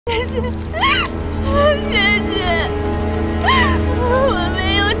姐姐，我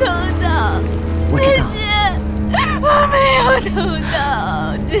没有偷盗。我知道。姐姐，我没有偷盗，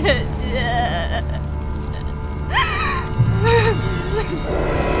姐姐。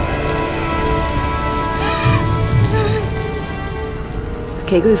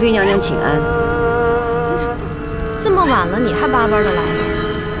给贵妃娘娘请安。这么晚了，你还巴巴的来了？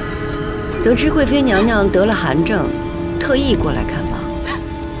得知贵妃娘娘得了寒症，特意过来看望。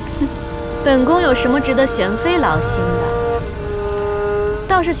本宫有什么值得贤妃劳心的？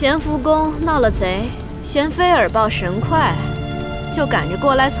倒是咸福宫闹了贼，贤妃耳报神快，就赶着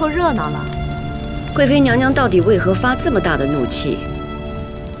过来凑热闹了。贵妃娘娘到底为何发这么大的怒气？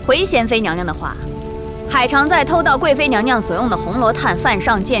回贤妃娘娘的话，海常在偷盗贵妃娘娘所用的红罗炭，犯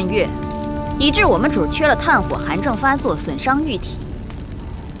上僭越，以致我们主缺了炭火，寒症发作，损伤玉体。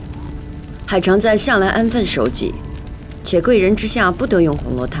海常在向来安分守己，且贵人之下不得用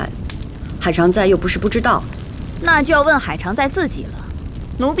红罗炭。海常在又不是不知道，那就要问海常在自己了。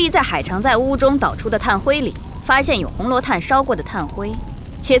奴婢在海常在屋中导出的炭灰里，发现有红罗炭烧过的炭灰，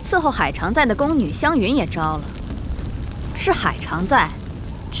且伺候海常在的宫女湘云也招了。是海常在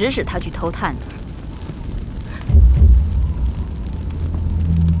指使他去偷炭的。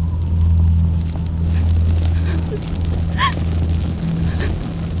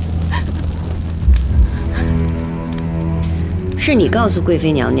是你告诉贵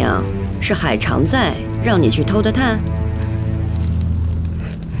妃娘娘，是海常在让你去偷的炭？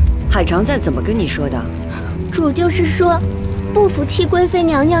海常在怎么跟你说的？主就是说，不服气贵妃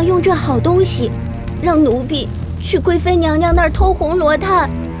娘娘用这好东西，让奴婢去贵妃娘娘那儿偷红罗炭，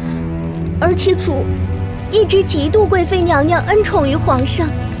而且主一直嫉妒贵妃娘娘恩宠于皇上，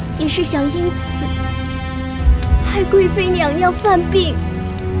也是想因此害贵妃娘娘犯病。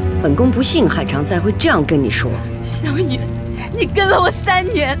本宫不信海常在会这样跟你说。湘云，你跟了我3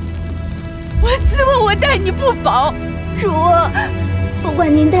年，我自问我待你不薄。主，不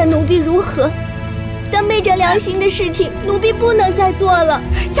管您待奴婢如何，但昧着良心的事情，奴婢不能再做了。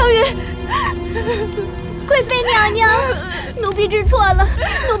湘云，贵妃娘娘，奴婢知错了，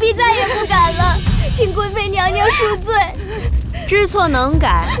奴婢再也不敢了，请贵妃娘娘恕罪。知错能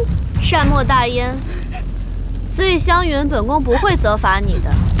改，善莫大焉。所以湘云，本宫不会责罚你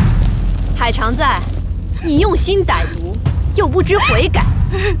的。海常在，你用心歹毒，又不知悔改，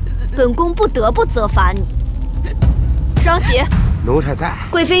本宫不得不责罚你。双喜，奴才在。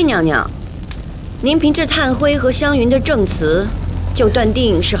贵妃娘娘，您凭这炭灰和湘云的证词，就断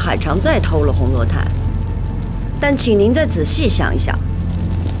定是海常在偷了红罗炭。但请您再仔细想一想，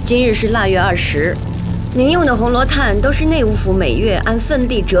今日是腊月20，您用的红罗炭都是内务府每月按份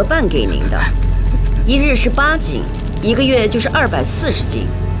地折半给您的，1日是8斤，1个月就是240斤。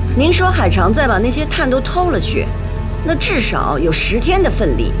您说海常在把那些炭都偷了去，那至少有10天的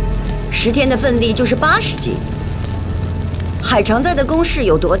份例，10天的份例就是80斤。海常在的宫室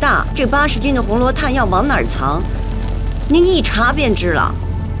有多大，这80斤的红罗炭要往哪儿藏，您一查便知了。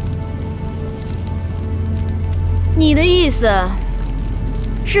你的意思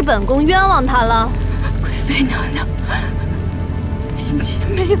是本宫冤枉他了？贵妃娘娘，嫔妾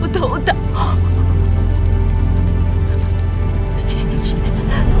没有偷盗。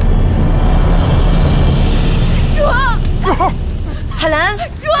主，海兰，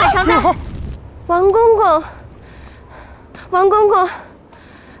海常在，王公公，王公公，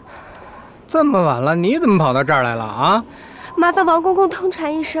这么晚了，你怎么跑到这儿来了啊？麻烦王公公通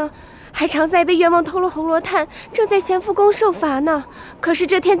传一声，海常在被冤枉偷了红罗炭，正在咸福宫受罚呢。可是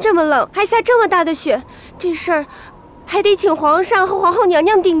这天这么冷，还下这么大的雪，这事儿还得请皇上和皇后娘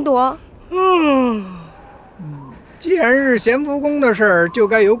娘定夺。既然是咸福宫的事儿，就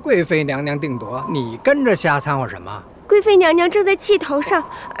该由贵妃娘娘定夺，你跟着瞎掺和什么？贵妃娘娘正在气头上，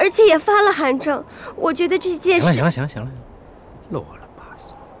而且也发了寒症。我觉得这件事……行了，啰了吧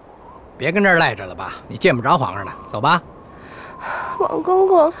嗦，别跟这儿赖着了吧，你见不着皇上了，走吧。王公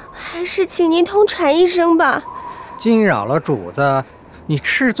公，还是请您通传一声吧。惊扰了主子，你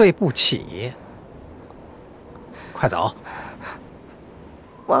吃罪不起。快走。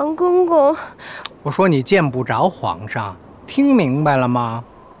王公公，我说你见不着皇上，听明白了吗？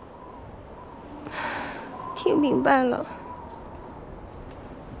听明白了。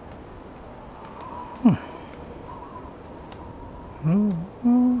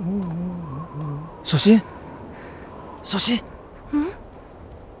小心，小心。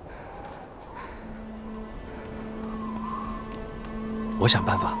我想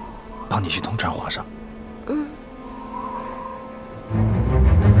办法帮你去通传皇上。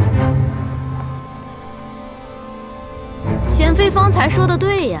贤妃方才说的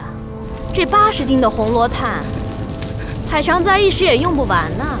对呀，这80斤的红罗炭，海常在一时也用不完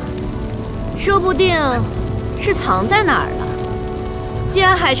呢。说不定是藏在哪儿了。既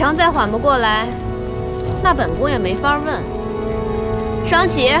然海常在缓不过来，那本宫也没法问。双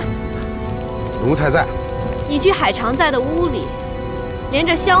喜，奴才在。你去海常在的屋里，连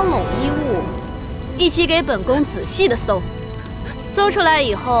着香笼衣物一起给本宫仔细的搜，搜出来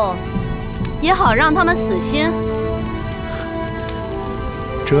以后，也好让他们死心。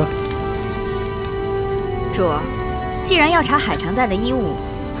这主儿，既然要查海常在的衣物，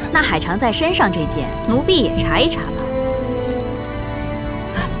那海常在身上这件，奴婢也查一查吧。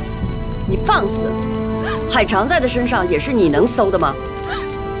你放肆！海常在的身上也是你能搜的吗？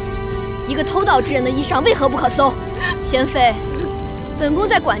一个偷盗之人的衣裳为何不可搜？贤妃，本宫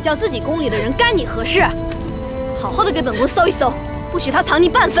在管教自己宫里的人，干你何事？好好的给本宫搜一搜，不许他藏你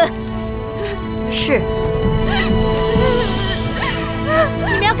半分。是。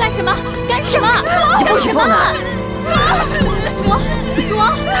你们要干什么？干什么？你不许碰他！主，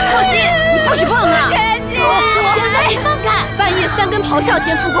若曦，你不许碰他！贤妃，放开！半夜3更咆哮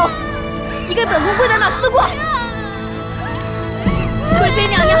先复宫，你给本宫跪在那撕过！贵妃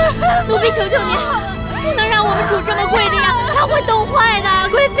娘娘，奴婢求求您，不能让我们主这么跪的呀，他会冻坏的。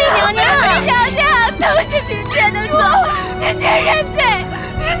贵妃娘娘，娘娘都是嫔妾的错，嫔妾认罪，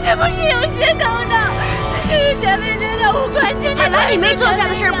嫔妾不是有心头的，这是贤妃娘娘无关轻重。海兰，你没做下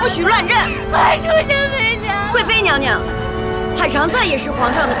的事不许乱认。快出贤妃娘！贵妃娘娘，海常在也是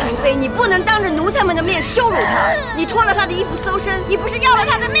皇上的嫔妃，你不能当着奴才们的面羞辱她。你脱了她的衣服搜身，你不是要了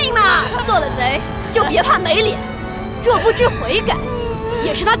她的命吗？做了贼就别怕没脸，若不知悔改，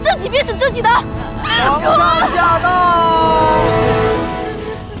也是他自己逼死自己的。皇上驾到！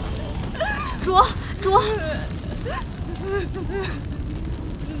主，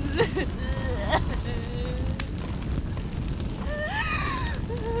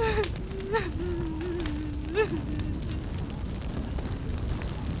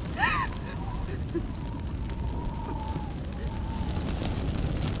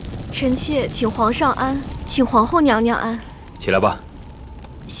臣妾请皇上安，请皇后娘娘安。起来吧。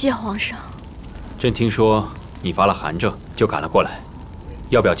谢皇上。朕听说你发了寒症，就赶了过来，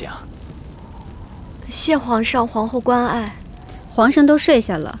要不要紧啊？谢皇上皇后关爱。皇上都睡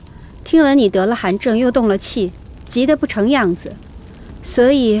下了，听闻你得了寒症又动了气，急得不成样子，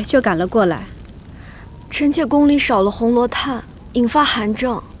所以就赶了过来。臣妾宫里少了红罗炭，引发寒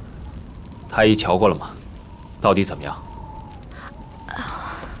症。太医瞧过了吗？到底怎么样？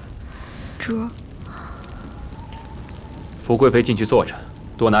主，扶贵妃进去坐着，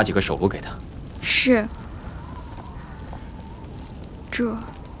多拿几个手炉给她。是。主。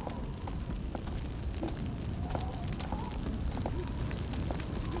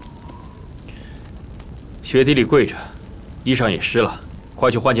雪地里跪着，衣裳也湿了，快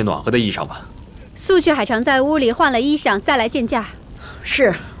去换件暖和的衣裳吧。速去海常在屋里换了衣裳，再来见驾。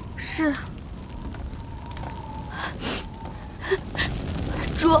是。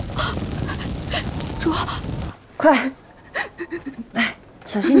主，快，来，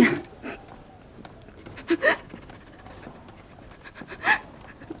小心点。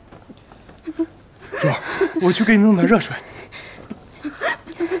主儿，我去给你弄点热水。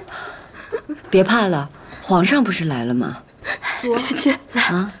别怕了，皇上不是来了吗？姐姐，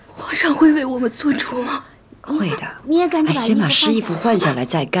啊，皇上会为我们做主吗？会的。你也赶紧先把湿衣服换下来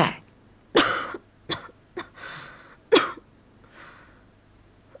再盖。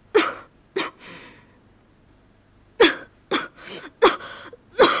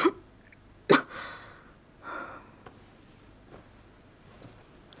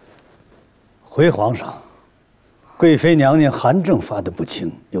回皇上，贵妃娘娘寒症发得不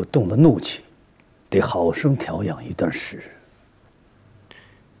轻，又动了怒气，得好生调养一段时日。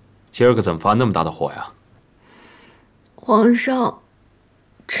今儿个怎么发那么大的火呀？皇上，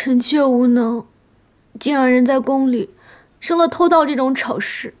臣妾无能，竟让人在宫里生了偷盗这种丑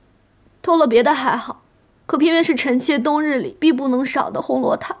事。偷了别的还好，可偏偏是臣妾冬日里必不能少的红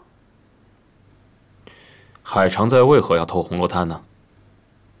罗炭。海常在为何要偷红罗炭呢？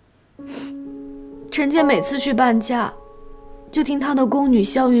臣妾每次去伴驾，就听他的宫女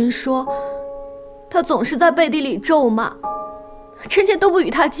湘云说，他总是在背地里咒骂，臣妾都不与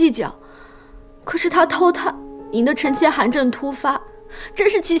他计较。可是他偷炭，引得臣妾寒症突发，真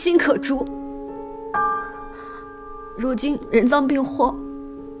是其心可诛。如今人赃并获，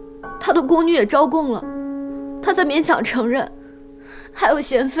他的宫女也招供了，他才勉强承认。还有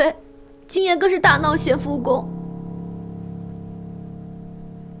贤妃，今夜更是大闹咸福宫。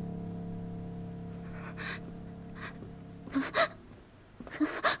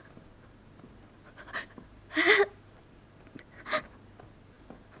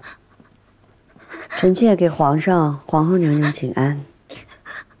臣妾给皇上、皇后娘娘请安。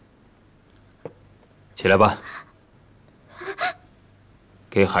起来吧，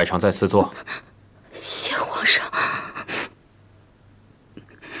给海常在赐座。谢皇上。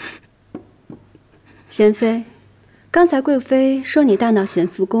贤妃，刚才贵妃说你大闹咸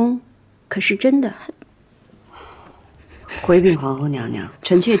福宫，可是真的？回禀皇后娘娘，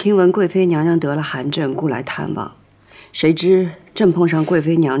臣妾听闻贵妃娘娘得了寒症，故来探望。谁知正碰上贵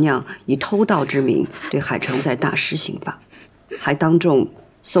妃娘娘以偷盗之名对海常在大施刑罚，还当众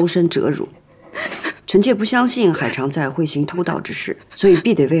搜身折辱。臣妾不相信海常在会行偷盗之事，所以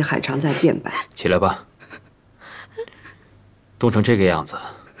必得为海常在辩白。起来吧，冻成这个样子，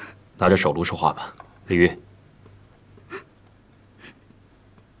拿着手炉说话吧。李玉，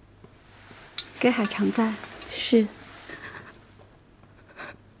给海常在。是。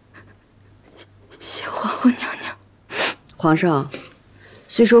谢皇后娘娘。皇上，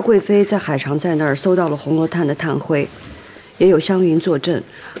虽说贵妃在海常在那儿搜到了红罗炭的炭灰，也有湘云作证，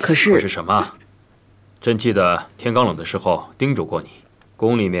可是什么？朕记得天刚冷的时候叮嘱过你，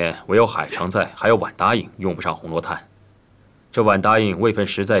宫里面唯有海常在还有婉答应用不上红罗炭。这婉答应位分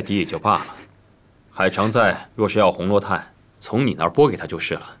实在低也就罢了，海常在若是要红罗炭，从你那儿拨给他就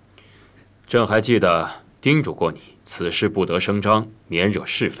是了。朕还记得叮嘱过你，此事不得声张，免惹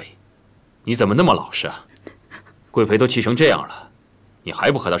是非。你怎么那么老实啊？贵妃都气成这样了，你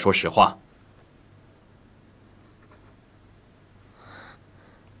还不和她说实话？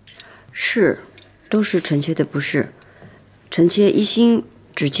是，都是臣妾的不是。臣妾一心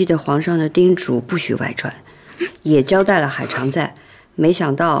只记得皇上的叮嘱，不许外传，也交代了海常在。没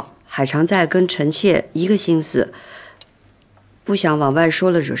想到海常在跟臣妾一个心思，不想往外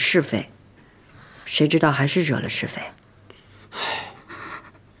说了惹是非，谁知道还是惹了是非。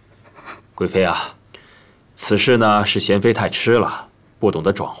贵妃啊，此事呢是贤妃太痴了，不懂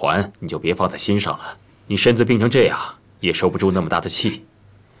得转还，你就别放在心上了。你身子病成这样，也受不住那么大的气。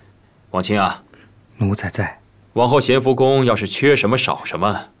王卿啊，奴才在。往后咸福宫要是缺什么少什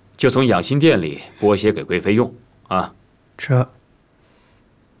么，就从养心殿里拨些给贵妃用啊。这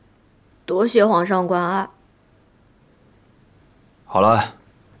多谢皇上关爱。好了，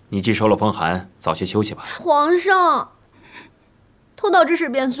你既受了风寒，早些休息吧。皇上，偷盗之事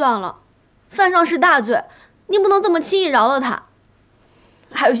便算了，犯上是大罪，您不能这么轻易饶了他。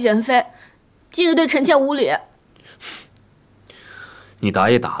还有贤妃，今日对臣妾无礼。你打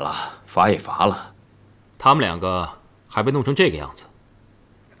也打了，罚也罚了，他们两个还被弄成这个样子。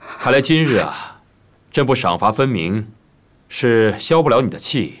看来今日啊，朕不赏罚分明，是消不了你的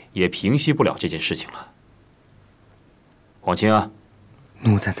气，也平息不了这件事情了。皇卿啊，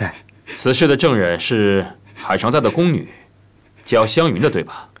奴才在。此事的证人是海常在的宫女，叫湘云的，对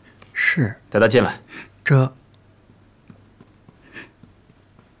吧？是。带她进来。这。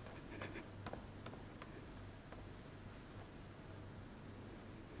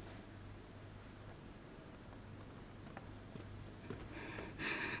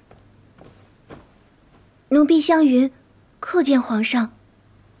奴婢湘云，叩见皇上。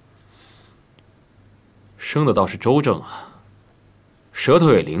生的倒是周正啊，舌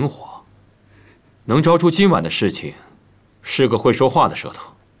头也灵活，能招出今晚的事情，是个会说话的舌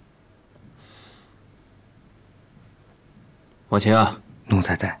头。王琴啊，奴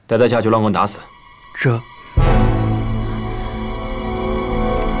才在。带他下去乱棍打死。这。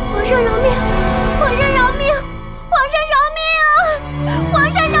皇上饶命！皇上饶命！皇上饶命啊！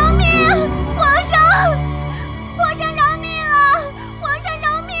皇上饶命！皇上！皇上饶命啊！皇上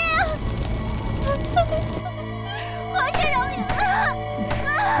饶命！皇上饶命！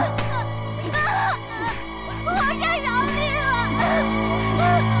皇上饶命啊！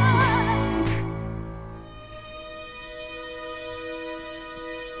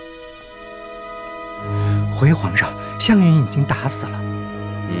回皇上，湘云已经打死了。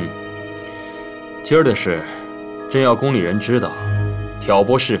今儿的事，真要宫里人知道，挑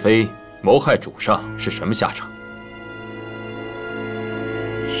拨是非、谋害主上是什么下场？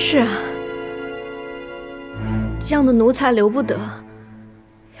是啊，这样的奴才留不得。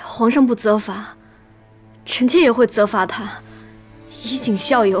皇上不责罚，臣妾也会责罚他，以儆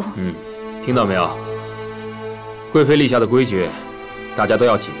效尤。听到没有？贵妃立下的规矩，大家都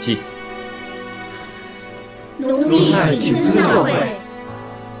要谨记。奴婢谨遵教诲。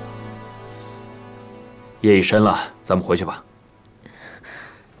夜已深了，咱们回去吧。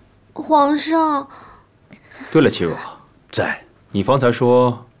皇上。对了，齐若，在。你方才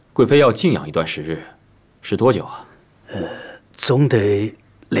说贵妃要静养一段时日，是多久啊？总得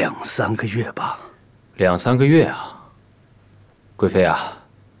2、3个月吧。2、3个月啊？贵妃啊，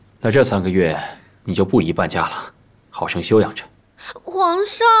那这3个月你就不宜搬家了，好生休养着。皇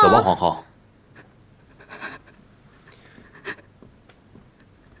上。走吧，皇后。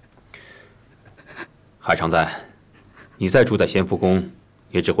海常在，你再住在咸福宫，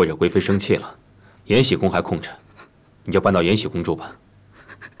也只会惹贵妃生气了。延禧宫还空着，你就搬到延禧宫住吧。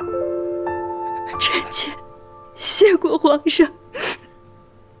臣妾谢过皇上。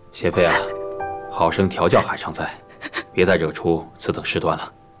贤妃啊，好生调教海常在，别再惹出此等事端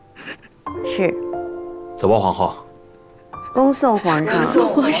了。是。走吧，皇后。恭送皇上。恭送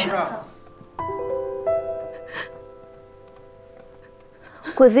皇上。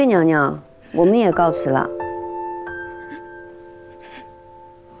贵妃娘娘，我们也告辞了。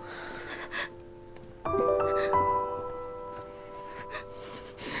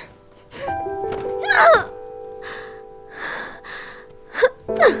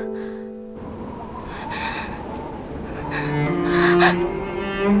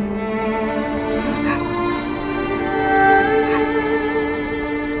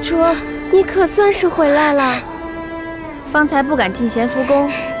主儿，你可算是回来了。方才不敢进咸福宫，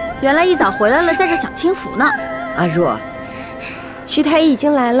原来一早回来了，在这享清福呢。阿若，徐太医已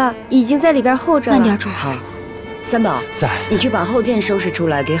经来了，已经在里边候着了。慢点，主。好，三宝在，你去把后殿收拾出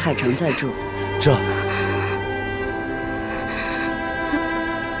来，给海常在住。这。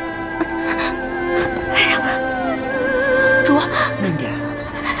哎呀，主，慢点，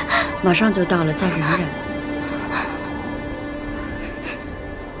马上就到了，再忍忍。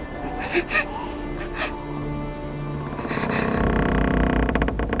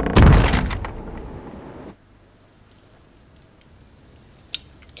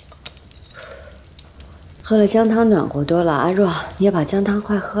喝了姜汤暖和多了，阿若，你也把姜汤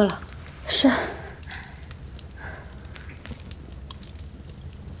快喝了。是。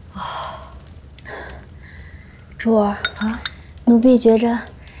主儿啊，奴婢觉着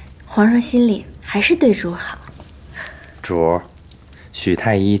皇上心里还是对主儿好。主，许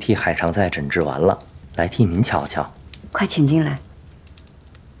太医替海常在诊治完了，来替您瞧瞧。快请进来。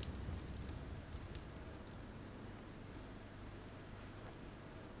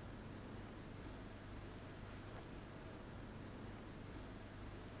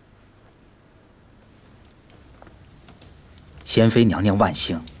贤妃娘娘万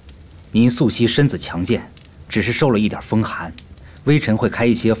幸，您素昔身子强健，只是受了一点风寒，微臣会开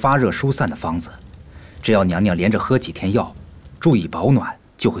一些发热疏散的方子，只要娘娘连着喝几天药，注意保暖，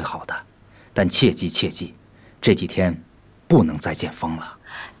就会好的。但切记切记，这几天不能再见风了。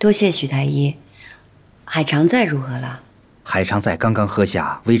多谢许太医。海常在如何了？海常在刚刚喝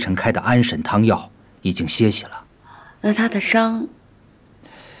下微臣开的安神汤药，已经歇息了。那他的伤，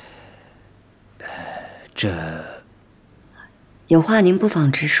这。有话您不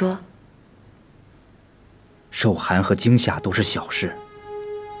妨直说。受寒和惊吓都是小事，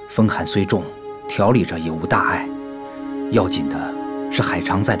风寒虽重，调理着也无大碍。要紧的是海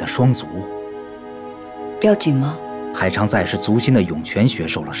常在的双足。要紧吗？海常在是足心的涌泉穴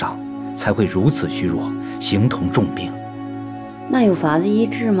受了伤，才会如此虚弱，形同重病。那有法子医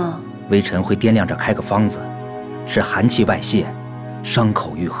治吗？微臣会掂量着开个方子，是寒气外泄，伤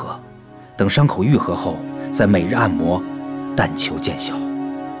口愈合。等伤口愈合后，再每日按摩，但求见效。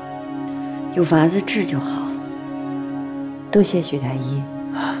有法子治就好。多谢许太医。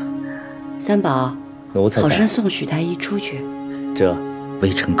三宝，奴才好生送许太医出去。这，微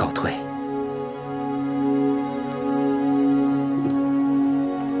臣告退。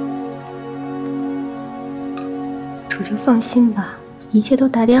主就放心吧，一切都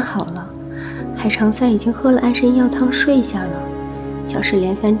打点好了。海常在已经喝了安神药汤睡下了，小事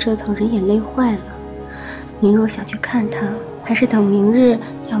连番折腾，人也累坏了。您若想去看他，还是等明日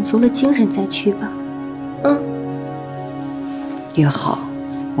养足了精神再去吧。也好，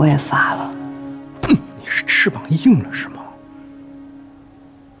我也乏了。你是翅膀硬了是吗？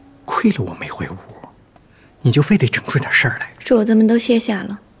亏了我没回屋，你就非得整出点事儿来。主子们都歇下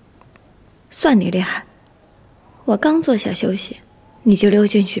了，算你厉害。我刚坐下休息，你就溜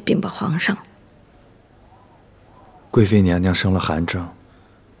进去禀报皇上。贵妃娘娘生了寒症，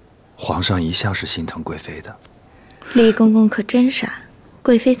皇上一向是心疼贵妃的。李公公可真傻，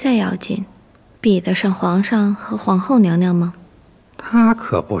贵妃再要紧，比得上皇上和皇后娘娘吗？他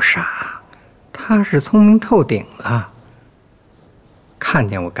可不傻，他是聪明透顶了。看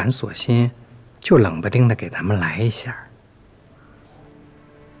见我赶锁心，就冷不丁的给咱们来一下。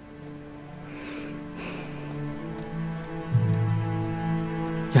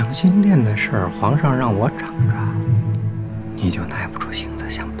养心殿的事儿，皇上让我掌着，你就耐不住性子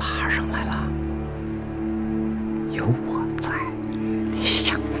想爬上来了。有我在，你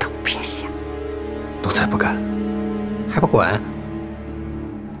想都别想。奴才不敢。还不滚！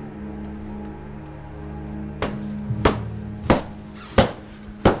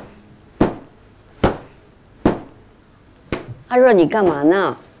阿若，你干嘛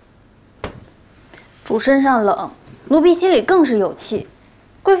呢？主身上冷，奴婢心里更是有气。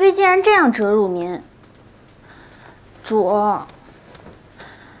贵妃竟然这样折辱您，主，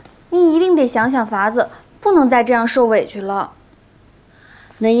你一定得想想法子，不能再这样受委屈了。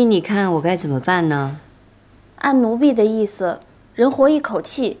那依你看，我该怎么办呢？按奴婢的意思，人活一口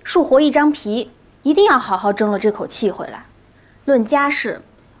气，树活一张皮，一定要好好争了这口气回来。论家世，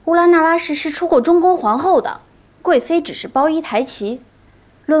乌拉那拉氏是出过中宫皇后的，贵妃只是包衣抬旗。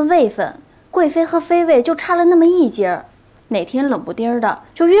论位分，贵妃和妃位就差了那么一截儿，哪天冷不丁的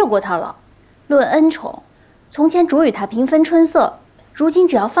就越过她了。论恩宠，从前主与她平分春色，如今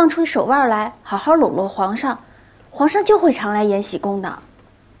只要放出手腕来，好好笼络皇上，皇上就会常来延禧宫的。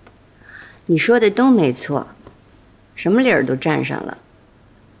你说的都没错，什么理儿都占上了。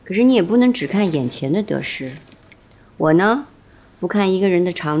可是你也不能只看眼前的得失。我呢，不看一个人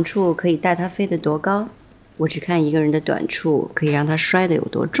的长处可以带他飞得多高，我只看一个人的短处可以让他摔得有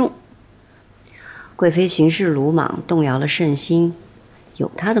多重。贵妃行事鲁莽，动摇了圣心，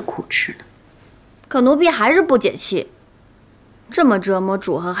有她的苦吃呢。可奴婢还是不解气，这么折磨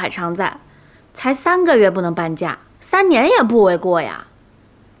主和海常在，才3个月不能搬家，3年也不为过呀。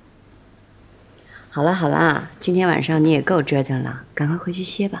好了好了，今天晚上你也够折腾了，赶快回去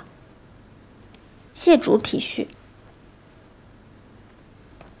歇吧。谢主体恤。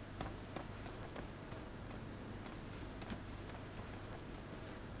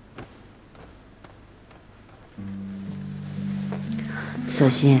索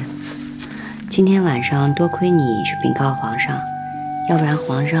性，今天晚上多亏你去禀告皇上，要不然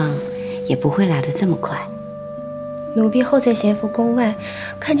皇上也不会来得这么快。奴婢后在咸福宫外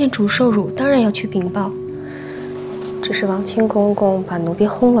看见主受辱，当然要去禀报。只是王清公公把奴婢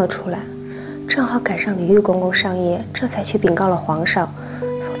轰了出来，正好赶上李煜公公上夜，这才去禀告了皇上，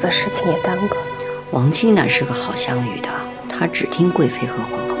否则事情也耽搁了。王清哪是个好相与的，他只听贵妃和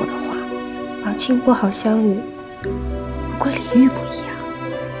皇后的话。王清不好相与，不过李煜不一样。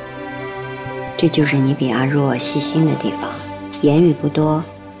这就是你比阿若细心的地方，言语不多，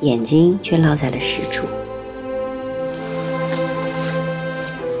眼睛却落在了实处。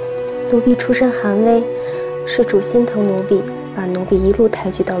奴婢出身寒微，是主心疼奴婢，把奴婢一路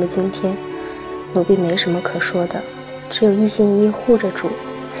抬举到了今天。奴婢没什么可说的，只有一心一意护着主，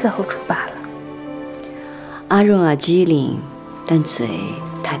伺候主罢了。阿若啊，机灵，但嘴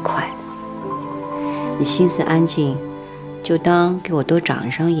太快了。你心思安静，就当给我多长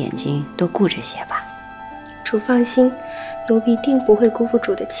一双眼睛，多顾着些吧。主放心，奴婢定不会辜负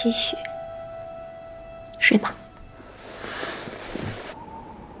主的期许。睡吧。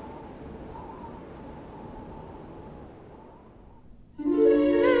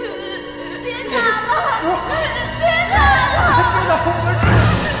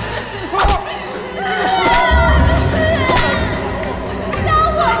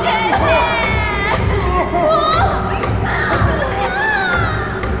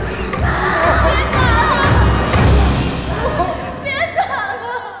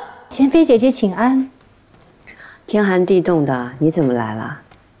贤妃姐姐请安。天寒地冻的，你怎么来了？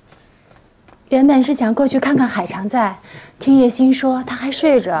原本是想过去看看海常在，听叶欣说他还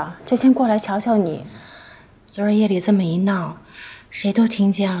睡着，就先过来瞧瞧你。昨儿夜里这么一闹，谁都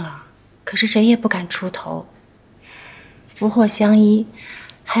听见了，可是谁也不敢出头。福祸相依，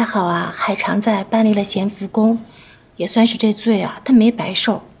还好啊，海常在搬离了咸福宫，也算是这罪啊，他没白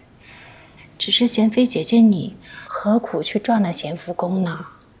受。只是贤妃姐姐你何苦去撞了咸福宫呢？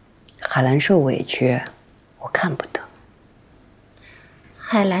海兰受委屈，我看不得。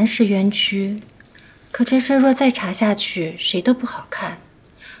海兰是冤屈，可这事若再查下去，谁都不好看，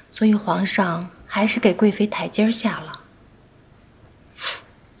所以皇上还是给贵妃台阶下了。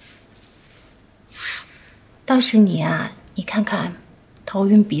倒是你啊，你看看，头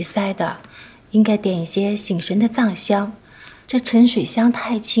晕鼻塞的，应该点一些醒神的藏香。这沉水香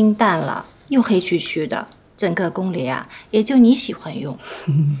太清淡了，又黑黢黢的，整个宫里啊，也就你喜欢用。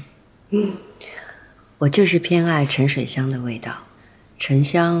我就是偏爱沉水香的味道，沉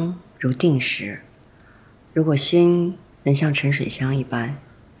香如定时。如果心能像沉水香一般，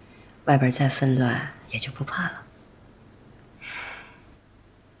外边再纷乱也就不怕了。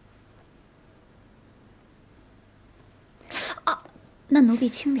啊，那奴婢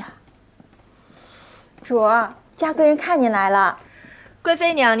轻点。主儿，嘉贵人看您来了。贵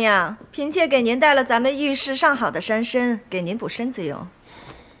妃娘娘，嫔妾给您带了咱们御史上好的山参，给您补身子用。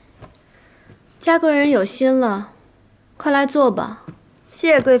嘉贵人有心了，快来坐吧。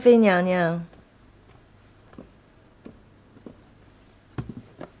谢贵妃娘娘。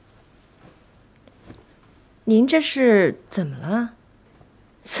您这是怎么了？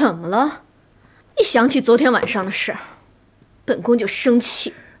怎么了？一想起昨天晚上的事，本宫就生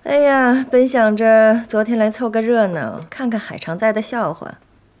气。哎呀，本想着昨天来凑个热闹，看看海常在的笑话，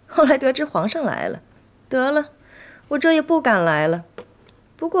后来得知皇上来了，得了，我这也不敢来了。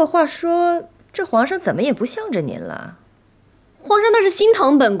不过话说，这皇上怎么也不向着您了？皇上那是心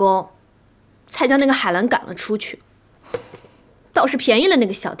疼本宫，才将那个海兰赶了出去，倒是便宜了那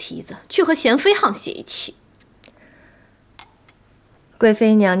个小蹄子，去和贤妃沆瀣一气。贵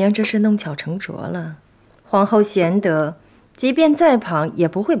妃娘娘这是弄巧成拙了，皇后贤德，即便在旁也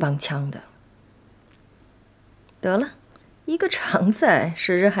不会帮腔的。得了，一个常在，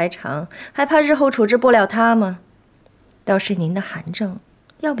时日还长，还怕日后处置不了他吗？倒是您的寒症，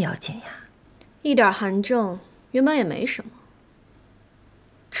要不要紧呀？一点寒症原本也没什么，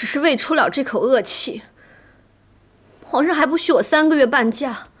只是胃出了这口恶气，皇上还不许我3个月半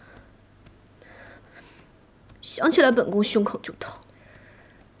假。想起来本宫胸口就疼。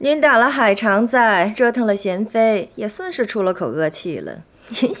您打了海常在，折腾了贤妃，也算是出了口恶气了。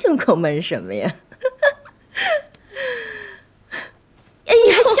您胸口闷什么呀？哎，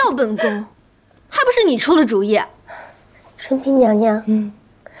你还笑本宫？还不是你出了主意？顺嫔娘娘，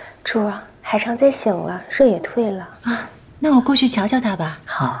主儿，海常在醒了，热也退了啊。那我过去瞧瞧他吧。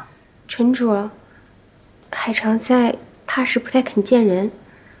好。纯主儿，海常在怕是不太肯见人，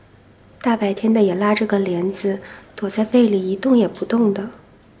大白天的也拉着个帘子，躲在被里一动也不动的。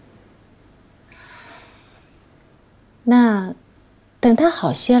那等他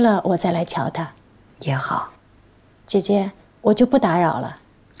好些了，我再来瞧他也好。姐姐，我就不打扰了。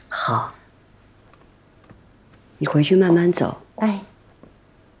好，你回去慢慢走。哎，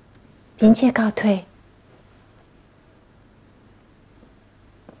嫔妾告退。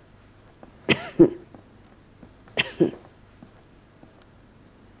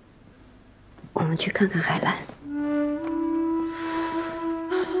我们去看看海兰。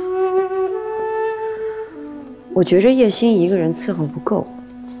我觉着叶欣一个人伺候不够，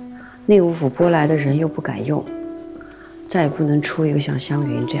内务府拨来的人又不敢用，再也不能出一个像湘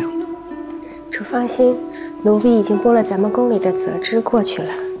云这样的。主放心，奴婢已经拨了咱们宫里的责织过去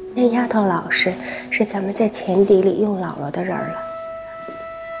了。那丫头老实，是咱们在前邸里用老了的人了。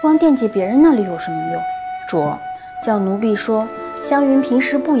光惦记别人那里有什么用？主，叫奴婢说，湘云平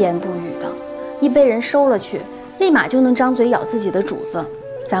时不言不语的，一被人收了去，立马就能张嘴咬自己的主子。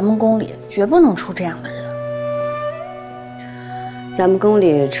咱们宫里绝不能出这样的人。咱们宫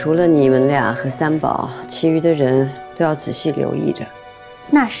里除了你们俩和三宝，其余的人都要仔细留意着。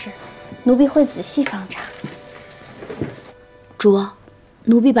那是，奴婢会仔细防查。主，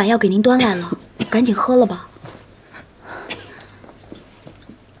奴婢把药给您端来了，赶紧喝了吧。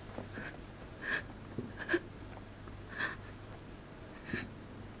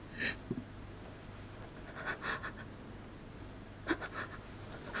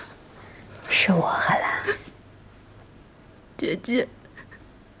是我，海兰。姐姐，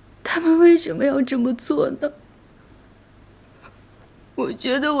他们为什么要这么做呢？我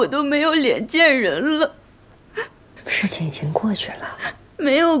觉得我都没有脸见人了。事情已经过去了。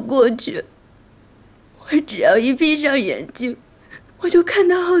没有过去，我只要一闭上眼睛，我就看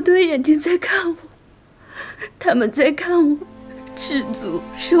到好多眼睛在看我，他们在看我吃足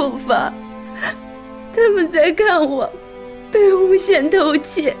受罚，他们在看我被诬陷偷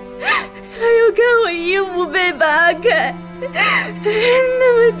窃，还有看我衣服被扒开，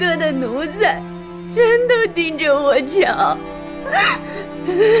那么多的奴才全都盯着我瞧。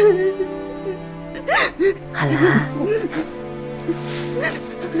海兰，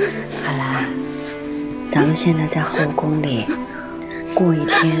海兰，咱们现在在后宫里，过一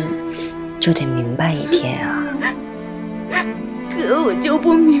天就得明白一天啊。可我就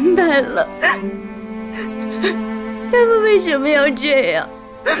不明白了，他们为什么要这样？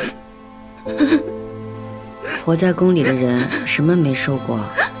活在宫里的人，什么没受过，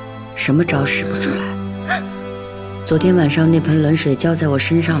什么招使不出来。昨天晚上那盆冷水浇在我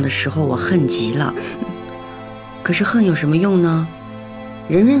身上的时候，我恨极了。可是恨有什么用呢？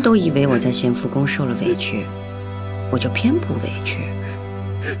人人都以为我在咸福宫受了委屈，我就偏不委屈。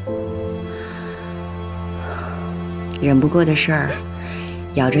忍不过的事儿，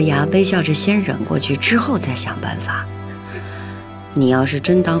咬着牙微笑着先忍过去，之后再想办法。你要是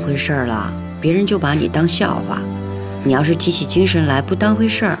真当回事儿了，别人就把你当笑话；你要是提起精神来不当回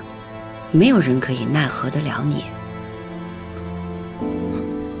事儿，没有人可以奈何得了你。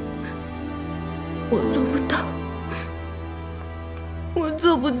我做不到，我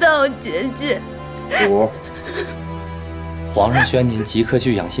做不到，姐姐。主，皇上宣您即刻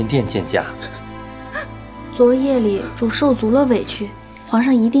去养心殿见驾。昨日夜里主受足了委屈，皇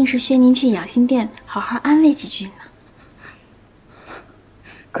上一定是宣您去养心殿好好安慰几句呢。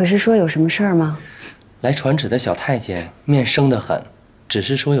可是说有什么事儿吗？来传旨的小太监面生得很，只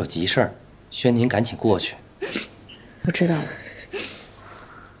是说有急事儿，宣您赶紧过去。我知道了。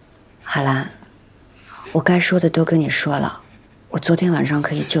海兰，我该说的都跟你说了。我昨天晚上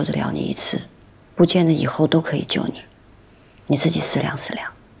可以救得了你一次，不见得以后都可以救你，你自己思量思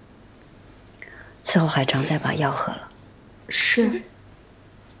量。伺候海棠再把药喝了。是。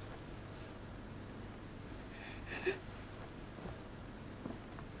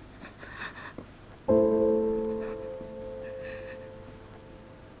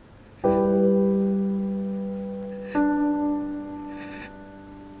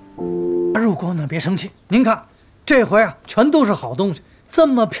入姑娘别生气，您看，这回啊，全都是好东西，这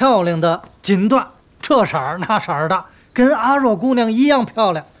么漂亮的锦缎，这色儿那色儿的，跟阿若姑娘一样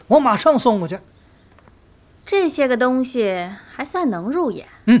漂亮，我马上送过去。这些个东西还算能入眼。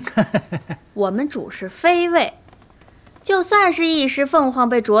我们主是妃位，就算是一时凤凰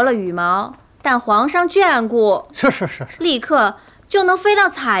被啄了羽毛，但皇上眷顾，是，立刻就能飞到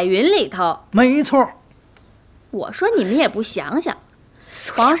彩云里头。没错。我说你们也不想想。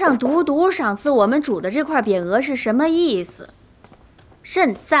皇上独独赏赐我们主的这块匾额是什么意思？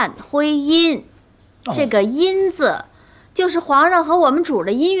甚赞徽音，这个音字，就是皇上和我们主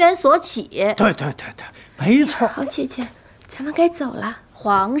的姻缘所起。对，没错。好姐姐，咱们该走了。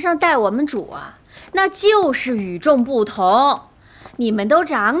皇上待我们主啊，那就是与众不同。你们都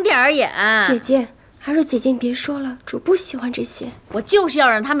长点眼。姐姐，阿若姐姐，你别说了，主不喜欢这些。我就是要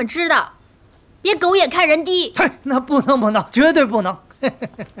让他们知道，别狗眼看人低。嘿，那不能，绝对不能。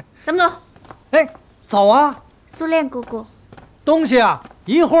咱们走。哎，走啊！苏恋姑姑，东西啊，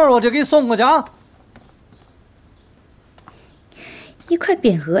一会儿我就给送过去啊。一块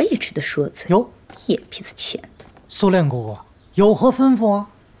匾额也值得说嘴。哟，野皮子钱的。苏恋姑姑有何吩咐啊？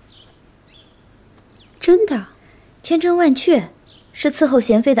真的，千真万确，是伺候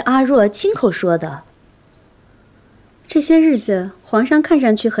贤妃的阿若亲口说的。这些日子，皇上看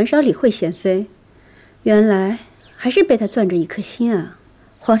上去很少理会贤妃，原来还是被他攥着一颗心啊。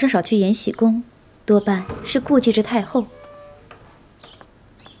皇上少去延禧宫，多半是顾忌着太后。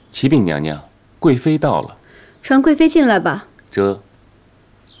启禀娘娘，贵妃到了。传贵妃进来吧。这。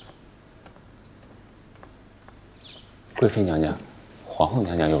贵妃娘娘，皇后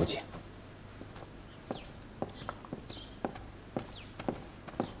娘娘有请。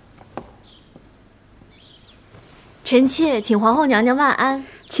臣妾请皇后娘娘万安。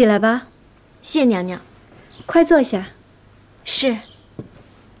起来吧。谢娘娘。快坐下。是。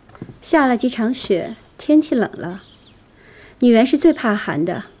下了几场雪，天气冷了。女原是最怕寒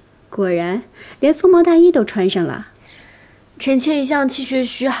的，果然连风毛大衣都穿上了。臣妾一向气血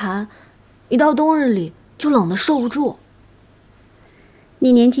虚寒，一到冬日里就冷得受不住。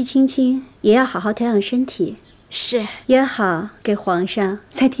你年纪轻轻，也要好好调养身体。是。也好给皇上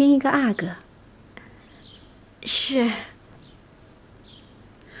再添一个阿哥。是。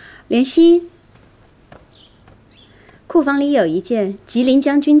莲溪，库房里有一件吉林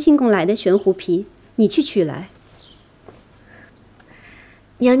将军进贡来的悬狐皮，你去取来。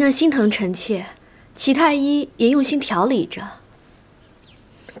娘娘心疼臣妾，齐太医也用心调理着，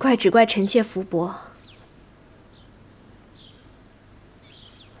只怪臣妾福薄。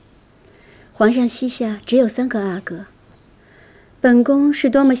皇上膝下只有3个阿哥，本宫是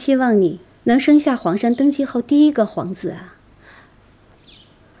多么希望你能生下皇上登基后第一个皇子啊！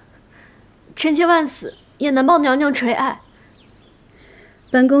臣妾万死也难报娘娘垂爱。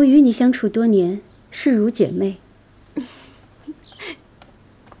本宫与你相处多年，视如姐妹。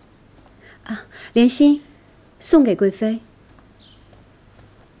啊，莲心，送给贵妃。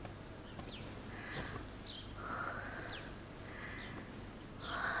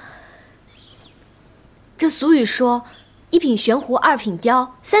这俗语说，1品悬壶，2品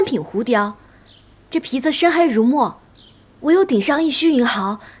雕，3品狐雕。这皮子深黑如墨，唯有顶上1须银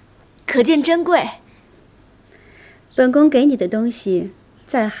毫，可见珍贵。本宫给你的东西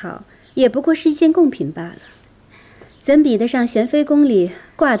再好，也不过是一件贡品罢了，怎比得上贤妃宫里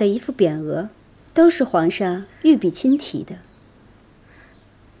挂的一副匾额，都是皇上御笔亲题的。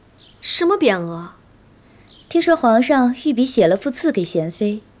什么匾额？听说皇上御笔写了副字给贤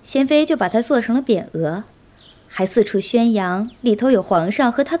妃，贤妃就把它做成了匾额，还四处宣扬里头有皇上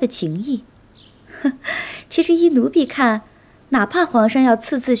和他的情谊。其实依奴婢看，哪怕皇上要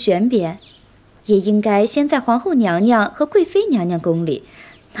赐字悬匾，也应该先在皇后娘娘和贵妃娘娘宫里，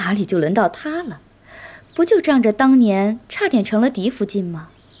哪里就轮到她了？不就仗着当年差点成了嫡福晋吗？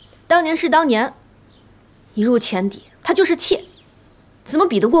当年是当年，一入前邸，她就是妾，怎么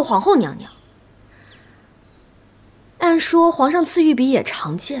比得过皇后娘娘？按说皇上赐御笔也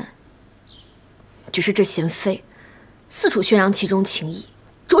常见，只是这贤妃四处宣扬其中情谊，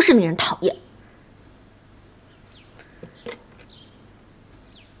着实令人讨厌。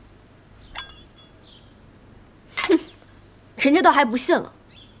臣妾倒还不信了，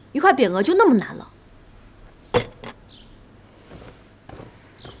一块匾额就那么难了。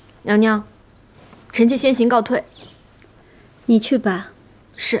娘娘，臣妾先行告退。你去吧。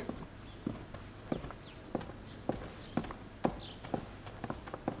是。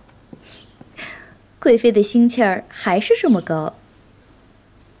贵妃的心气儿还是这么高。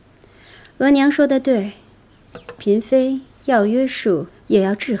额娘说的对，嫔妃要约束，也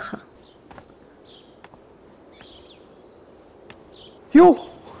要制衡。哟，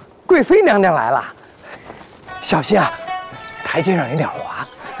贵妃娘娘来了，小心啊，台阶上有点滑。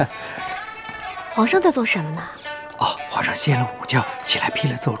皇上在做什么呢？哦，皇上歇了午觉，起来批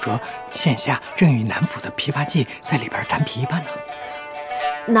了奏折，现下正与南府的琵琶伎在里边弹琵琶呢。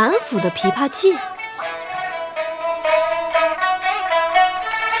南府的琵琶伎？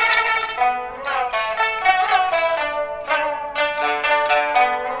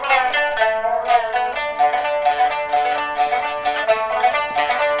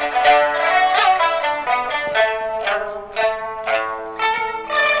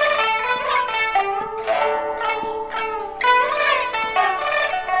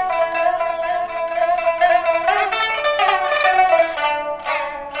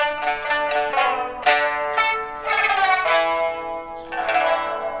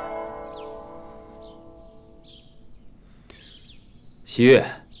西月，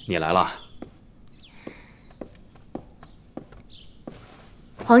你来了。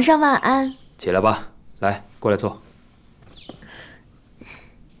皇上万安。起来吧，来，过来坐。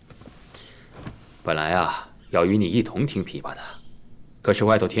本来啊，要与你一同听琵琶的，可是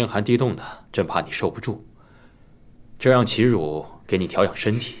外头天寒地冻的，真怕你受不住。这让齐汝给你调养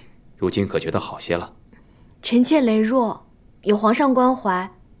身体，如今可觉得好些了？臣妾羸弱，有皇上关怀，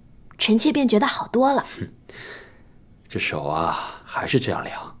臣妾便觉得好多了。这手啊，还是这样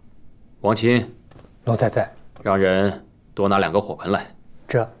凉。王琴，奴才在。让人多拿2个火盆来。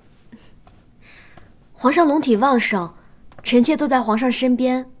这。皇上龙体旺盛，臣妾坐在皇上身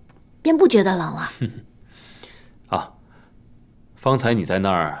边，便不觉得冷了。啊，方才你在那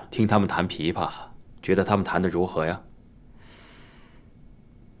儿听他们弹琵琶，觉得他们弹得如何呀？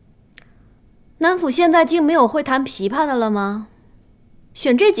南府现在竟没有会弹琵琶的了吗？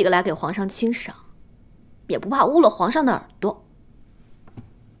选这几个来给皇上欣赏，也不怕污了皇上的耳朵。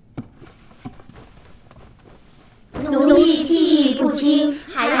奴婢技艺不精，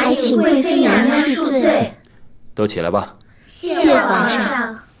还请贵妃娘娘恕罪。都起来吧。谢皇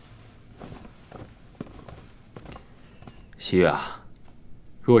上。西月啊，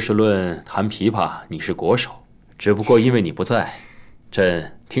若是论弹琵琶，你是国手，只不过因为你不在，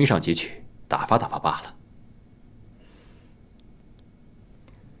朕听上几曲，打发打发罢了。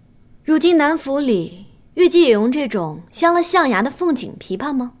如今南府里月季也用这种镶了象牙的凤颈琵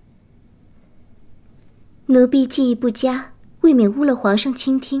琶吗？奴婢技艺不佳，未免污了皇上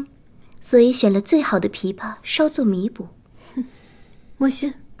倾听，所以选了最好的琵琶稍作弥补。莫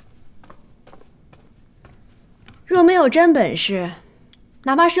信。若没有真本事，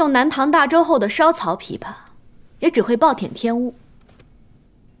哪怕是用南唐大周后的烧曹琵琶，也只会暴殄天物。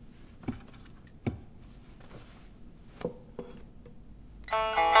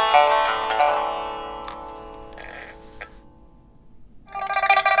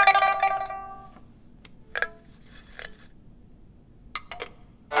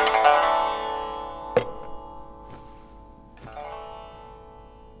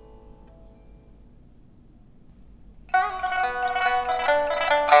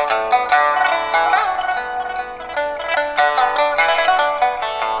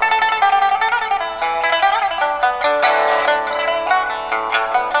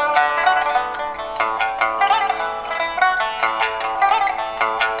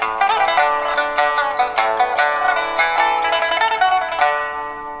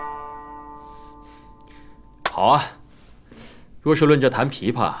好啊，若是论这弹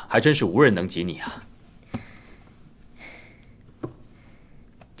琵琶，还真是无人能及你啊。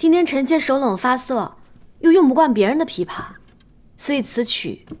今天臣妾手冷发涩，又用不惯别人的琵琶，所以此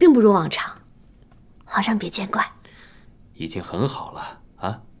曲并不如往常。皇上别见怪。已经很好了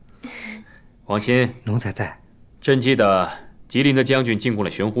啊。王钦，奴才在。朕记得吉林的将军进贡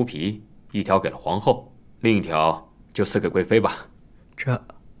了悬壶皮，1条给了皇后，另1条就赐给贵妃吧。这，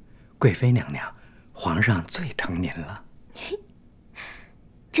贵妃娘娘，皇上最疼您了。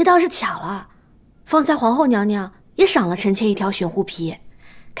这倒是巧了，方才皇后娘娘也赏了臣妾1条悬壶皮，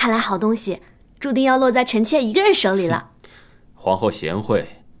看来好东西注定要落在臣妾一个人手里了。皇后贤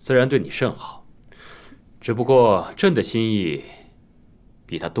惠，自然对你甚好，只不过朕的心意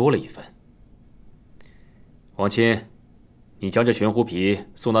比她多了1分。王钦，你将这悬壶皮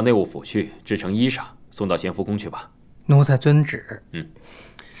送到内务府去，制成衣裳，送到咸福宫去吧。奴才遵旨。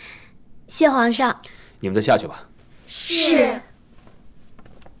谢皇上。你们再下去吧。是。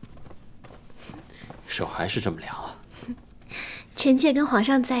手还是这么凉啊！臣妾跟皇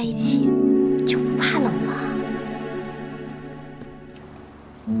上在一起就不怕冷了。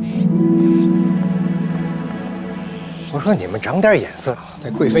我说你们长点眼色，在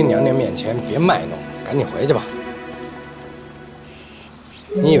贵妃娘娘面前别卖弄，赶紧回去吧。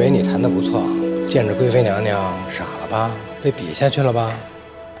你以为你弹得不错，见着贵妃娘娘傻了吧？被比下去了吧？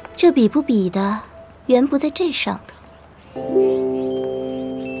这比不比的，原不在这上头。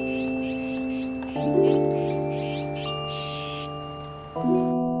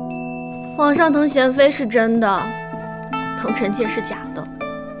皇上疼贤妃是真的，疼臣妾是假的。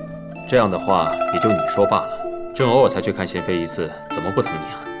这样的话也就你说罢了。朕偶尔才去看贤妃一次，怎么不疼你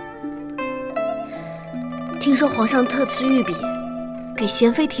啊？听说皇上特赐御笔，给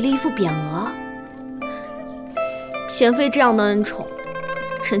贤妃提了一副匾额。贤妃这样的恩宠，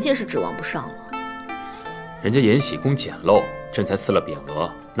臣妾是指望不上了。人家延禧宫简陋，朕才赐了匾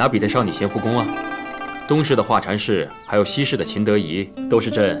额，哪比得上你咸福宫啊？东市的华禅寺，还有西市的秦德仪，都是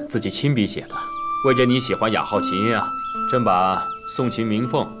朕自己亲笔写的，为着你喜欢雅号琴音啊。朕把宋琴鸣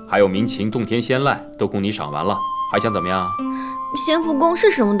凤，还有明琴洞天仙籁都供你赏完了，还想怎么样？咸福宫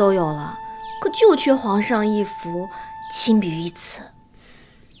是什么都有了，可就缺皇上一幅亲笔御赐。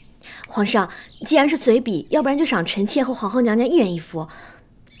皇上，既然是随笔，要不然就赏臣妾和皇后娘娘一人一幅，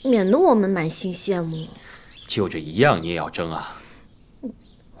免得我们满心羡慕。就这一样你也要争啊？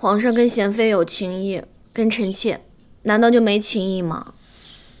皇上跟贤妃有情谊，跟臣妾难道就没情谊吗？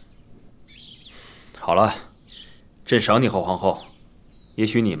好了，朕赏你和皇后，也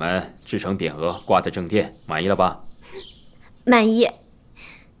许你们制成匾额挂在正殿，满意了吧？满意。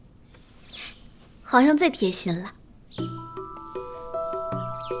皇上最贴心了。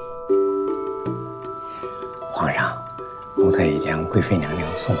皇上，奴才已将贵妃娘娘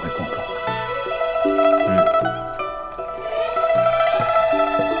送回宫中了。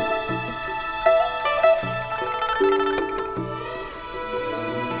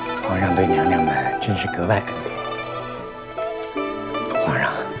皇上对娘娘们真是格外恩典。皇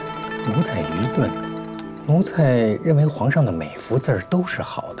上，奴才愚钝，奴才认为皇上的每幅字儿都是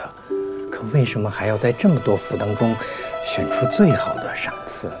好的，可为什么还要在这么多幅当中选出最好的赏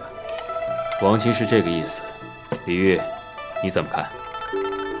赐呢？王卿是这个意思，李煜，你怎么看？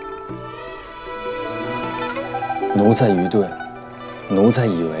奴才愚钝，奴才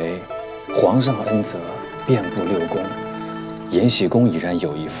以为皇上恩泽遍布六宫，延禧宫已然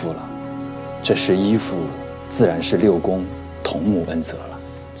有一幅了，这11幅自然是六宫同沐恩泽了。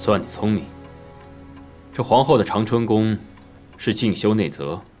算你聪明。这皇后的长春宫是静修内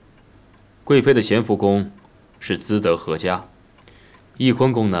泽，贵妃的咸福宫是资德合家，翊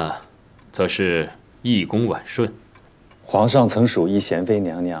坤宫呢，则是义恭婉顺。皇上曾属意贤妃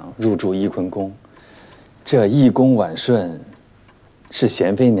娘娘入住翊坤宫，这义恭婉顺是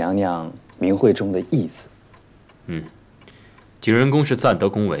贤妃娘娘名讳中的义字。景仁宫是赞德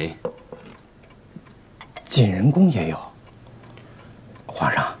恭维。景仁宫也有。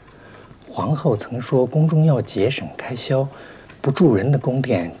皇上，皇后曾说宫中要节省开销，不住人的宫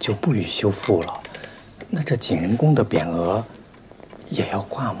殿就不予修复了。那这景仁宫的匾额也要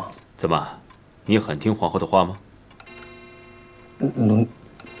挂吗？怎么，你很听皇后的话吗？奴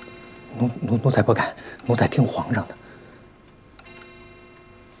才不敢，奴才听皇上的。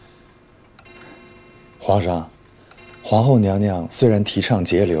皇上，皇后娘娘虽然提倡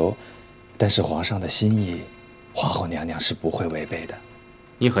节流，但是皇上的心意，皇后娘娘是不会违背的。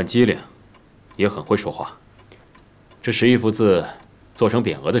你很机灵，也很会说话。这11幅字做成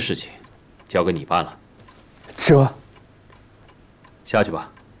匾额的事情，交给你办了。这，下去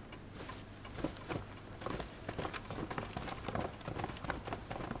吧。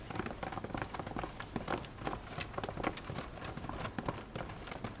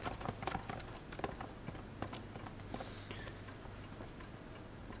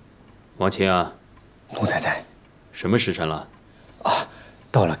王卿啊，奴才在。什么时辰了？啊，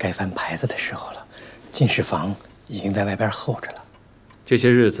到了该翻牌子的时候了。进士房已经在外边候着了。这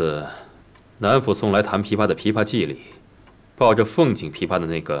些日子，南府送来弹琵琶的琵琶记里，抱着凤颈琵琶的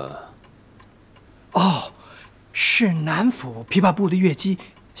那个……哦，是南府琵琶部的乐姬，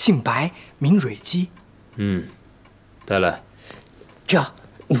姓白，名蕊姬。带来。这，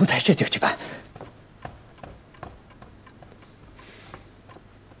奴才这就去办。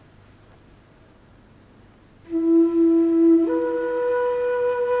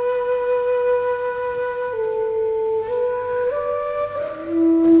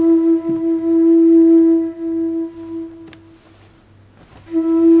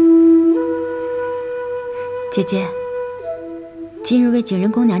姐姐，今日为景仁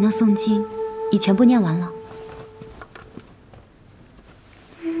宫娘娘诵经，已全部念完了。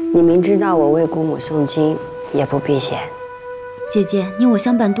你明知道我为姑母诵经，也不避嫌。姐姐，你我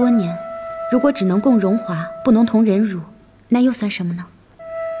相伴多年，如果只能共荣华，不能同忍辱，那又算什么呢？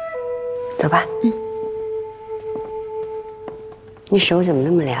走吧。你手怎么那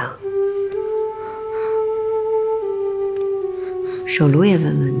么凉？手炉也温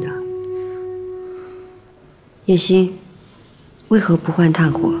温的。叶心，为何不换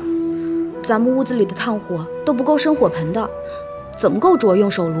炭火？咱们屋子里的炭火都不够生火盆的，怎么够着用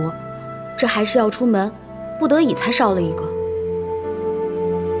手炉？这还是要出门，不得已才烧了一个。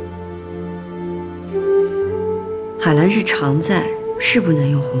海兰是常在，是不能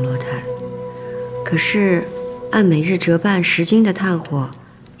用红罗炭，可是按每日折半10斤的炭火，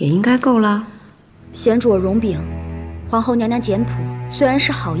也应该够了。贤主容禀，皇后娘娘简朴，虽然是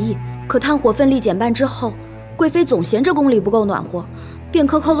好意，可炭火分力减半之后，贵妃总嫌这宫里不够暖和，便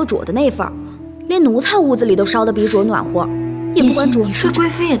克扣了主的那份儿，连奴才屋子里都烧得比主暖和，也不管主。你说贵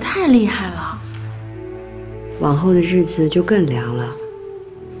妃也太厉害了。往后的日子就更凉了，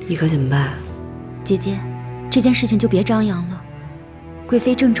你可怎么办？姐姐，这件事情就别张扬了，贵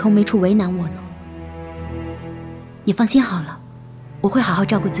妃正愁没处为难我呢。你放心好了，我会好好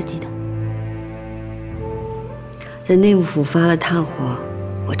照顾自己的。等内务府发了炭火，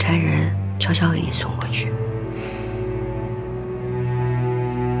我差人悄悄给你送过去。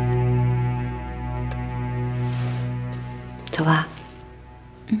走吧。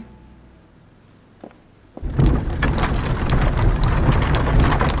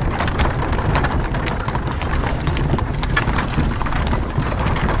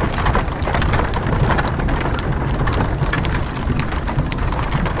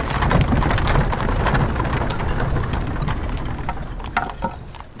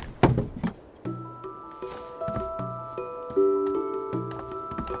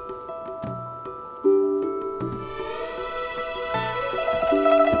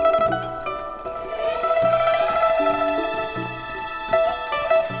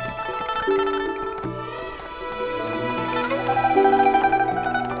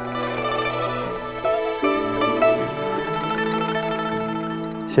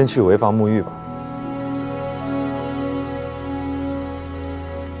先去潍坊沐浴吧。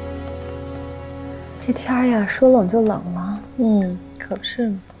这天儿呀，说冷就冷了。可不是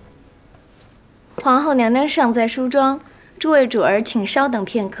嘛。皇后娘娘尚在梳妆，诸位主儿请稍等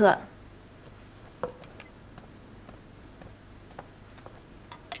片刻。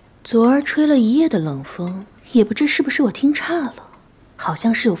昨儿吹了一夜的冷风，也不知是不是我听差了，好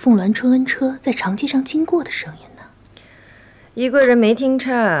像是有凤鸾春车在长街上经过的声音。一个人没听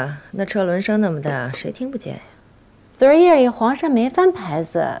差，那车轮声那么大，谁听不见呀？昨儿夜里皇上没翻牌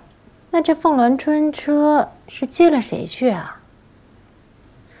子，那这凤鸾春车是接了谁去啊？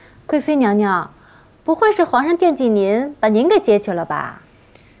贵妃娘娘，不会是皇上惦记您，把您给接去了吧？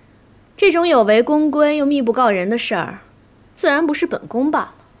这种有违宫规又密不告人的事儿，自然不是本宫罢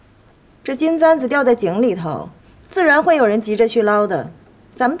了。这金簪子掉在井里头，自然会有人急着去捞的，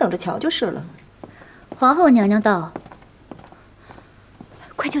咱们等着瞧就是了。皇后娘娘到。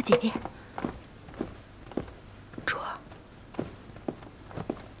快救姐姐！主儿，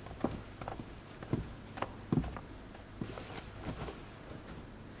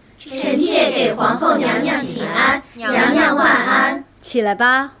臣妾给皇后娘娘请安，娘娘万安。起来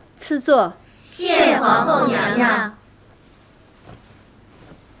吧，赐座。谢皇后娘娘。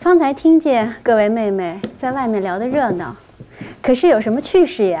方才听见各位妹妹在外面聊得热闹，可是有什么趣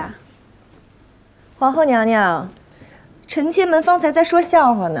事呀？皇后娘娘。臣妾们方才在说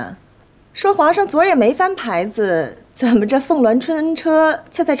笑话呢，说皇上昨儿也没翻牌子，怎么这凤鸾春车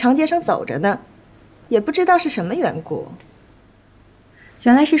却在长街上走着呢？也不知道是什么缘故。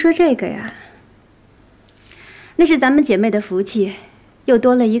原来是说这个呀。那是咱们姐妹的福气，又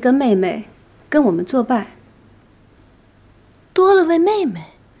多了一个妹妹跟我们作伴。多了位妹妹。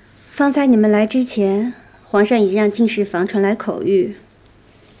方才你们来之前，皇上已经让进士房传来口谕，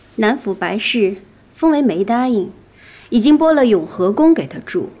南府白氏封为没答应。已经拨了永和宫给他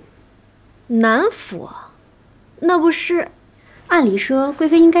住。南府，那不是？按理说贵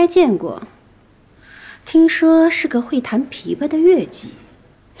妃应该见过。听说是个会弹琵琶的乐伎。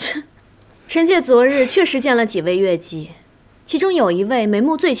臣妾昨日确实见了几位乐伎，其中有一位眉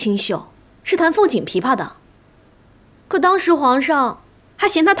目最清秀，是弹凤锦琵琶的。可当时皇上还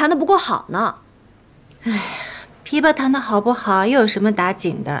嫌他弹得不够好呢。哎，琵琶弹得好不好又有什么打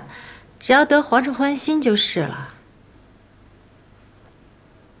紧的？只要得皇上欢心就是了。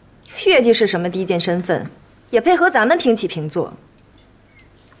乐伎是什么低贱身份，也配和咱们平起平坐？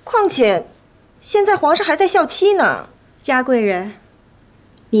况且，现在皇上还在孝期呢。嘉贵人，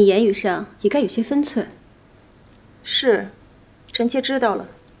你言语上也该有些分寸。是，臣妾知道了。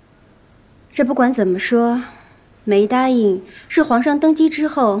这不管怎么说，梅答应是皇上登基之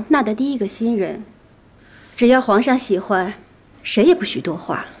后纳的第一个新人，只要皇上喜欢，谁也不许多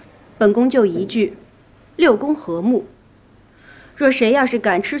话。本宫就一句：六宫和睦。若谁要是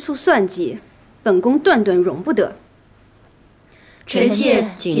敢吃醋算计，本宫断断容不得。臣妾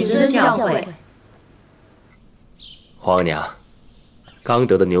谨遵教诲。皇娘，刚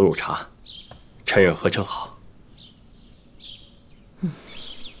得的牛乳茶，趁热喝正好。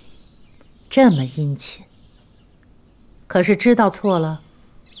这么殷勤，可是知道错了？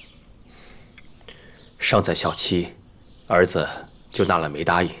尚在校期，儿子就纳了梅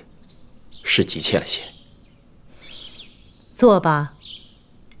答应，是急切了些。坐吧。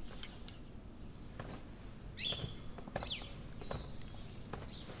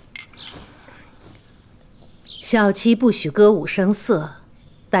小妻不许歌舞声色，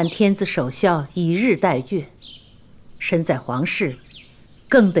但天子守孝，以日待月。身在皇室，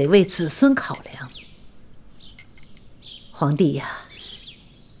更得为子孙考量。皇帝呀，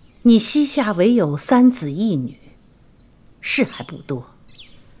你膝下唯有3子1女，是还不多，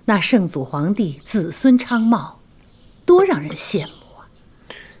那圣祖皇帝子孙昌茂，多让人羡慕啊！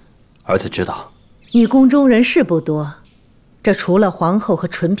儿子知道，你宫中人是不多，这除了皇后和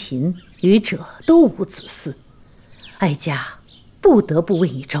纯嫔，余者都无子嗣。哀家不得不为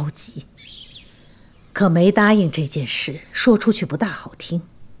你着急，可没答应这件事，说出去不大好听。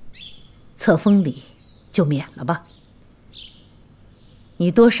册封礼就免了吧，你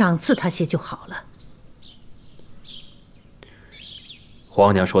多赏赐他些就好了。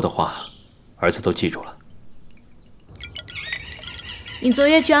皇娘说的话，儿子都记住了。你昨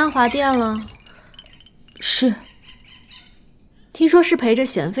夜去安华殿了？是。听说是陪着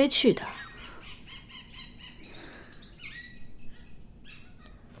娴妃去的。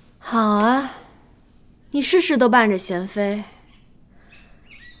好啊，你事事都伴着娴妃。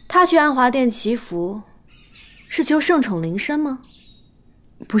她去安华殿祈福，是求圣宠临身吗？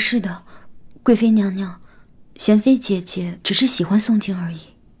不是的，贵妃娘娘，娴妃姐姐只是喜欢诵经而已。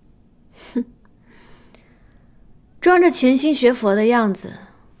哼，装着潜心学佛的样子，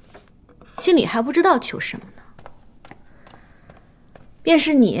心里还不知道求什么呢。便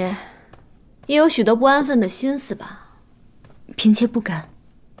是你，也有许多不安分的心思吧？嫔妾不敢。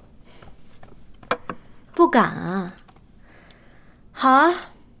不敢啊？好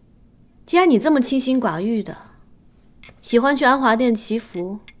啊，既然你这么清心寡欲的，喜欢去安华殿祈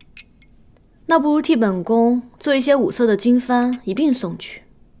福，那不如替本宫做一些五色的经幡，一并送去。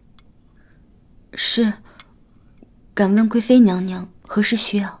是。敢问贵妃娘娘何时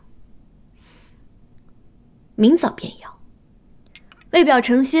需要？明早便要。为表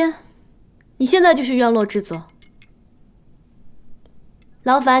诚心，你现在就去院落制作。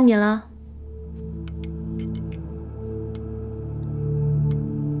劳烦你了。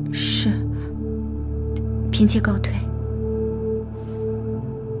是，嫔妾告退。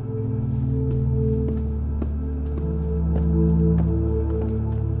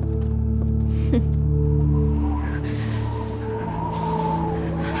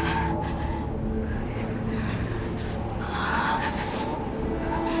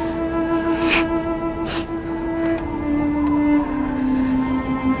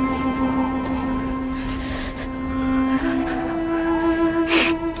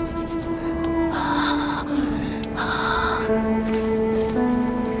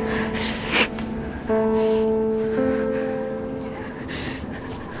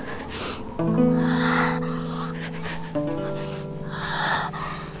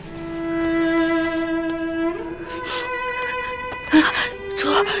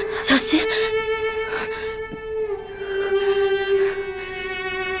小心！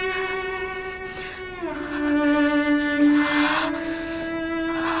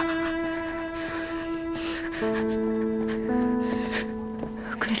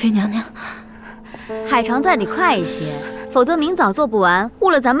贵妃娘娘，海常在得快一些，否则明早做不完，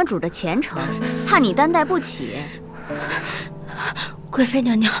误了咱们主的前程，怕你担待不起。贵妃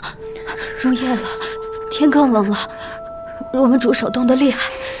娘娘，入夜了，天更冷了，我们主手动得厉害。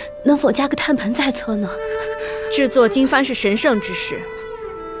能否加个炭盆在侧呢？制作经幡是神圣之事，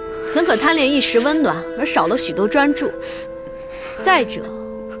怎可贪恋一时温暖而少了许多专注？再者，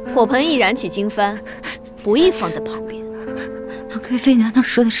火盆一燃起经幡，不宜放在旁边。贵妃娘娘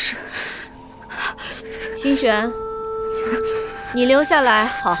说的是。心璇，你留下来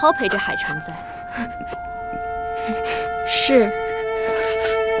好好陪着海常在。是。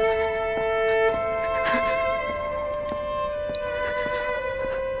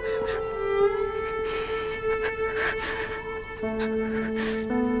来，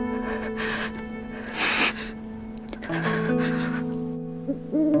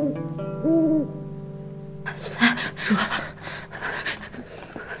主。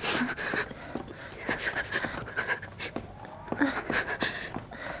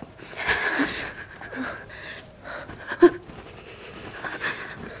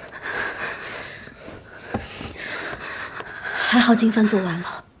还好经饭做完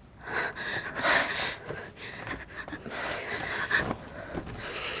了。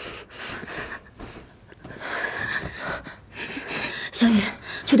小雨，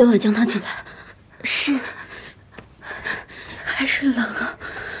去端碗姜汤进来。是。还是冷啊。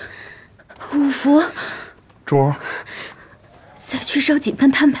五福。珠儿。再去烧几盆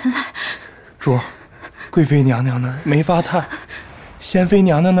炭盆来。珠儿，贵妃娘娘那儿没发炭，贤妃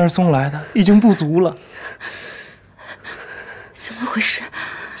娘娘那儿送来的已经不足了。怎么回事？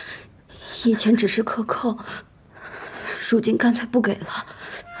以前只是克扣，如今干脆不给了。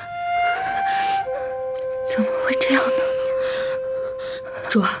怎么会这样呢？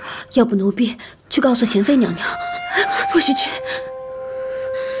珠儿，要不奴婢去告诉贤妃娘娘。不许去，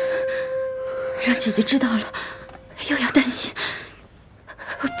让姐姐知道了又要担心。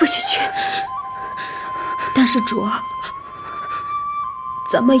不许去。但是珠儿，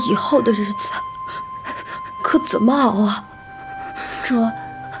咱们以后的日子可怎么熬啊？主，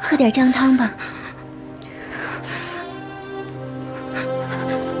喝点姜汤吧。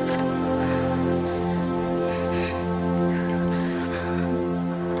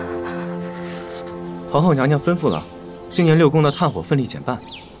皇后娘娘吩咐了，今年6宫的炭火分力减半。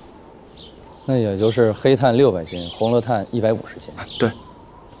那也就是黑炭600斤，红罗炭150斤。对。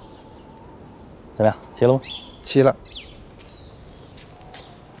怎么样？齐了吗？齐了。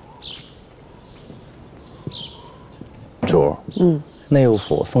主，内务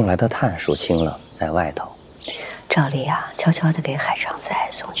府送来的炭数清了，在外头。照例啊，悄悄地给海常在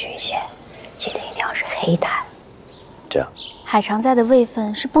送去一些，记得一定要是黑炭。这样。海常在的位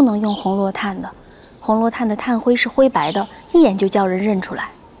分是不能用红罗炭的，红罗炭的炭灰是灰白的，一眼就叫人认出来，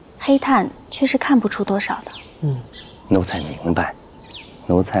黑炭却是看不出多少的。奴才明白，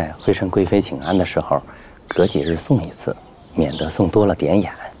奴才会趁贵妃请安的时候，隔几日送一次，免得送多了点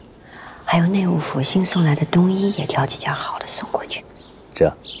眼。还有内务府新送来的冬衣，也挑几件好的送过去。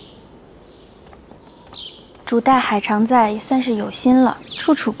这。主待海常在也算是有心了，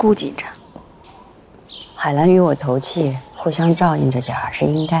处处顾及着。海兰与我投契，互相照应着点儿是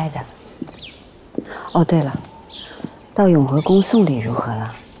应该的。哦，对了，到永和宫送礼如何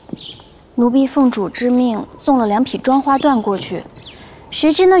了？奴婢奉主之命送了2匹妆花缎过去，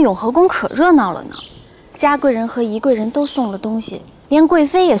谁知那永和宫可热闹了呢。嘉贵人和仪贵人都送了东西，连贵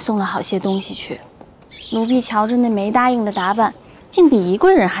妃也送了好些东西去。奴婢瞧着那没答应的打扮，竟比仪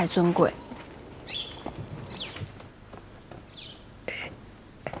贵人还尊贵。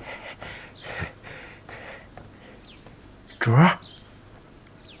主儿，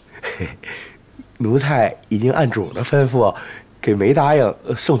奴才已经按主的吩咐，给没答应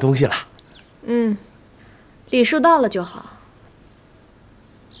送东西了。礼数到了就好。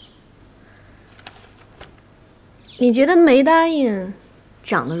你觉得没答应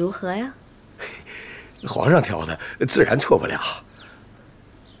长得如何呀？皇上挑的，自然错不了。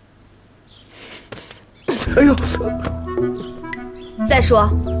哎呦！再说，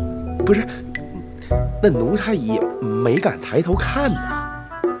不是，那奴才也没敢抬头看呐。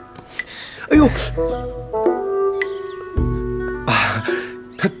哎呦！啊，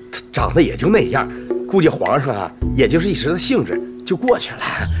他长得也就那样，估计皇上啊，也就是一时的兴致就过去了。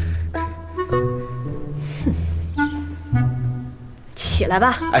起来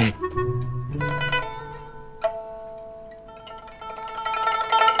吧。哎。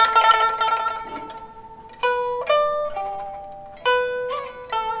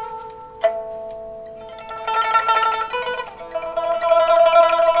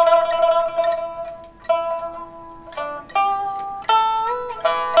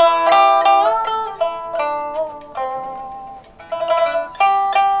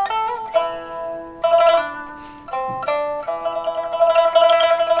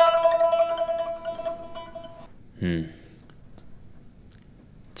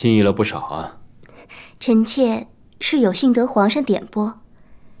进益了不少啊。臣妾是有幸得皇上点拨，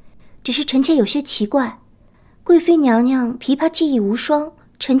只是臣妾有些奇怪，贵妃娘娘琵琶技艺无双，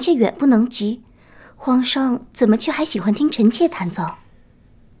臣妾远不能及，皇上怎么却还喜欢听臣妾弹奏？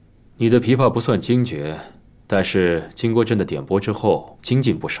你的琵琶不算精绝，但是经过朕的点拨之后，精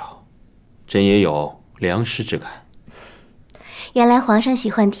进不少，朕也有良师之感。原来皇上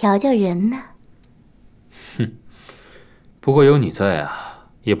喜欢调教人呢。不过有你在啊，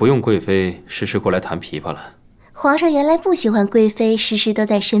也不用贵妃时时过来弹琵琶了。皇上原来不喜欢贵妃时时都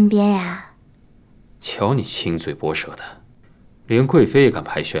在身边呀。瞧你亲嘴薄舌的，连贵妃也敢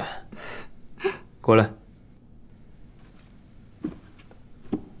排选。过来。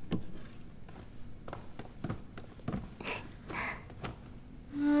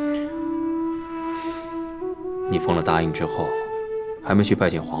你封了答应之后，还没去拜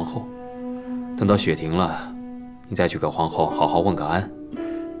见皇后，等到雪停了，你再去给皇后好好问个安。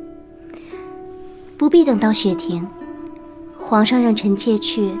不必等到雪停，皇上让臣妾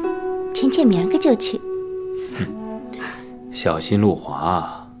去，臣妾明儿个就去。小心路滑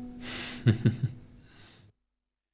啊！